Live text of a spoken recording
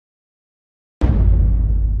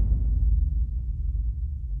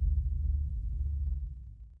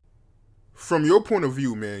From your point of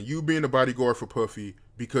view, man, you being a bodyguard for Puffy,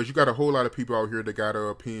 because you got a whole lot of people out here that got an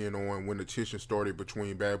opinion on when the tension started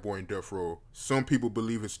between Bad Boy and Death Row. Some people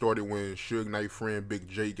believe it started when Suge Knight friend Big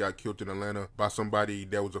J got killed in Atlanta by somebody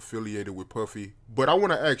that was affiliated with Puffy. But I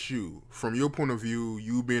want to ask you, from your point of view,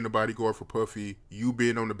 you being a bodyguard for Puffy, you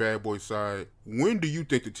being on the Bad Boy side, when do you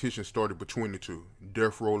think the tension started between the two,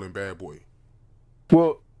 Death Row and Bad Boy?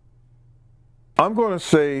 Well, I'm going to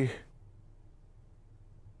say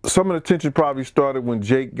some of the tension probably started when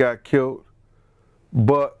Jake got killed,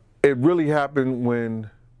 but it really happened when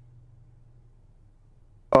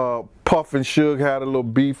Puff and Suge had a little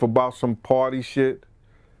beef about some party shit,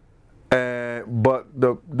 but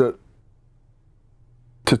to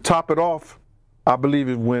top it off, I believe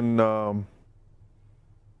it when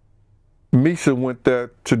Misa went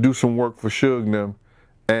there to do some work for Suge and them,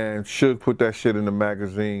 and Suge put that shit in the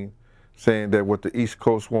magazine saying that what the East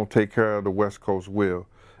Coast won't take care of, the West Coast will.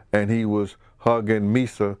 And he was hugging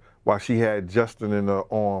Misa while she had Justin in her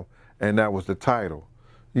arm, and that was the title.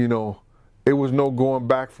 You know, it was no going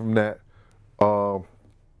back from that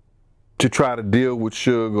to try to deal with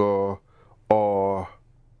Suge or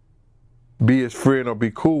be his friend or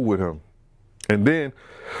be cool with him. And then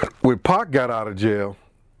when Pac got out of jail,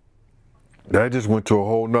 that just went to a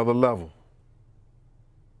whole nother level.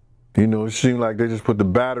 You know, it seemed like they just put the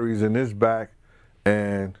batteries in his back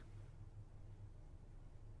and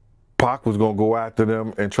Pac was going to go after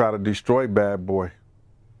them and try to destroy Bad Boy.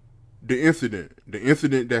 The incident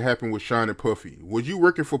that happened with Shyne and Puffy. Was you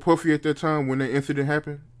working for Puffy at that time when that incident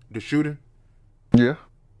happened? The shooting? Yeah.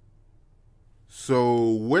 So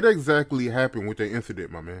what exactly happened with that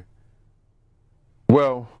incident, my man?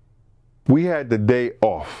 Well, we had the day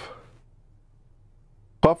off.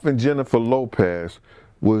 Puff and Jennifer Lopez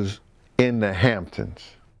was in the Hamptons.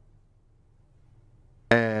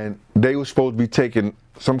 And they were supposed to be taking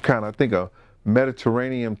some kind of, I think, a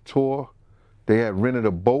Mediterranean tour. They had rented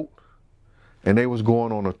a boat, and they was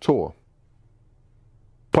going on a tour.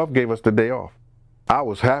 Puff gave us the day off. I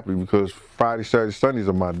was happy because Friday, Saturday, Sundays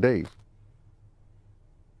are my days.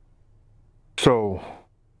 So,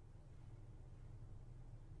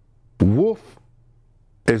 Wolf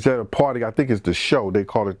is at a party, I think it's the show, they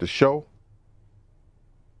call it the show.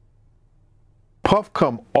 Puff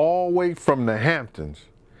come all the way from the Hamptons.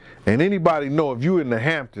 And anybody know if you in the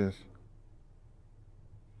Hamptons,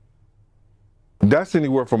 that's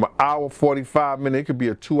anywhere from an hour, 45 minutes, it could be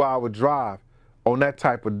a 2-hour drive on that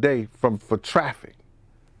type of day for traffic.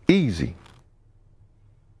 Easy.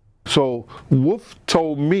 So Wolf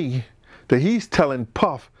told me that he's telling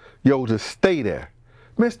Puff, yo, to stay there.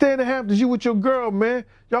 Man, stay in the Hamptons, you with your girl, man.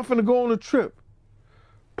 Y'all finna go on a trip.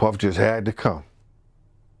 Puff just had to come.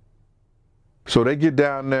 So they get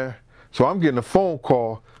down there. So I'm getting a phone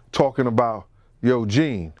call talking about, yo,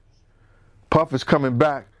 Gene, Puff is coming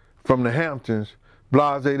back from the Hamptons,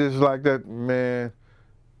 blase, this like that, man.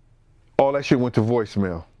 All that shit went to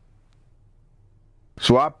voicemail.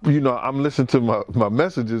 So I'm listening to my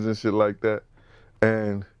messages and shit like that,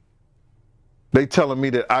 and they telling me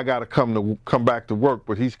that I gotta come back to work,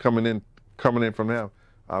 but he's coming in from them.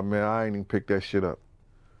 Man, I ain't even picked that shit up.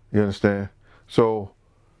 You understand? So,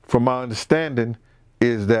 from my understanding,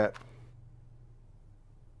 is that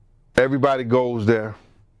everybody goes there.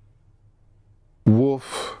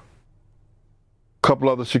 Wolf, couple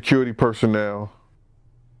other security personnel.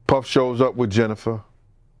 Puff shows up with Jennifer.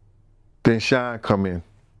 Then Shyne come in.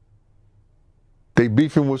 They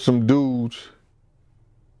beefing with some dudes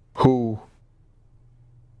who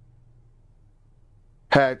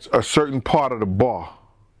had a certain part of the bar.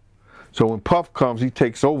 So when Puff comes, he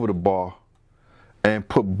takes over the bar and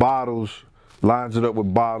put bottles, lines it up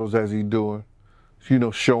with bottles as he doing, you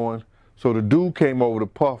know, showing. So the dude came over to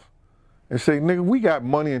Puff and said, nigga, we got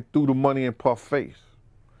money, and threw the money in Puff's face.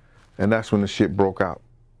 And that's when the shit broke out.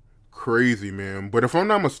 Crazy, man. But if I'm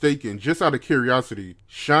not mistaken, just out of curiosity,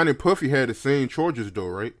 Shyne and Puffy had the same charges though,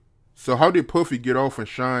 right? So how did Puffy get off and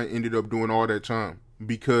Shyne ended up doing all that time?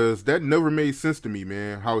 Because that never made sense to me,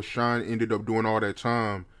 man, how Shyne ended up doing all that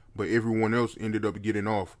time, but everyone else ended up getting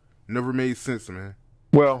off. Never made sense, man.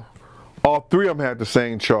 Well, all three of them had the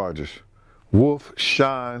same charges. Wolf,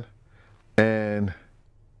 Shyne, and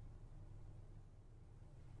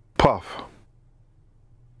Puff.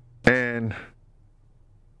 And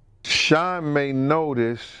Shyne may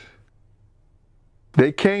notice,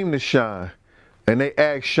 they came to Shyne and they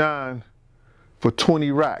asked Shyne for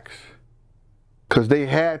 20 racks because they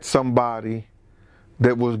had somebody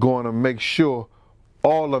that was going to make sure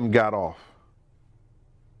all of them got off,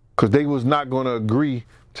 because they was not going to agree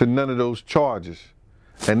to none of those charges,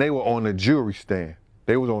 and they were on the jury stand.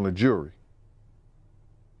 They was on the jury.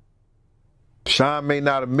 Shyne may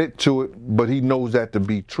not admit to it, but he knows that to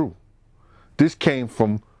be true. This came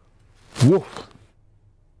from Wolf.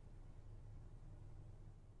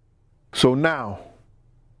 So now,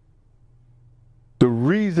 the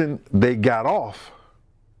reason they got off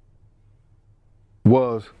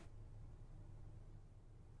was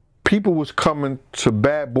people was coming to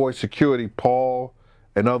Bad Boy Security, Paul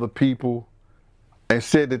and other people, and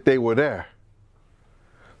said that they were there.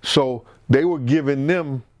 So they were giving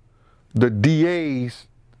them the DA's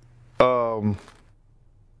and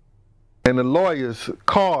the lawyer's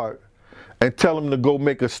card and tell them to go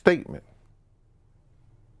make a statement.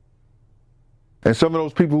 And some of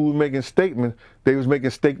those people who were making statements, they was making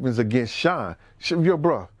statements against Shyne. Yo,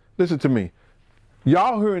 bro, listen to me.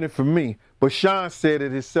 Y'all hearing it from me, but Shyne said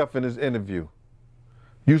it himself in his interview.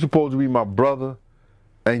 You supposed to be my brother,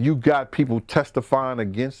 and you got people testifying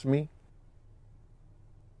against me?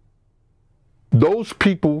 Those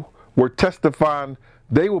people were testifying,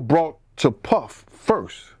 they were brought to Puff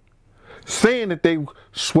first, saying that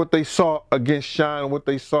what they saw against Shyne and what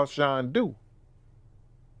they saw Shyne do.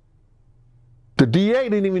 The DA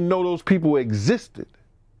didn't even know those people existed.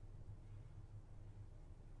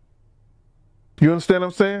 You understand what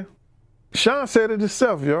I'm saying? Shyne said it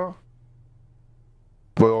himself, y'all.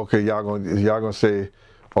 Well, okay, y'all gonna say,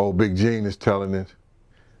 oh, Big Gene is telling it.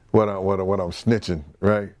 What I'm snitching,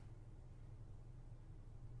 right?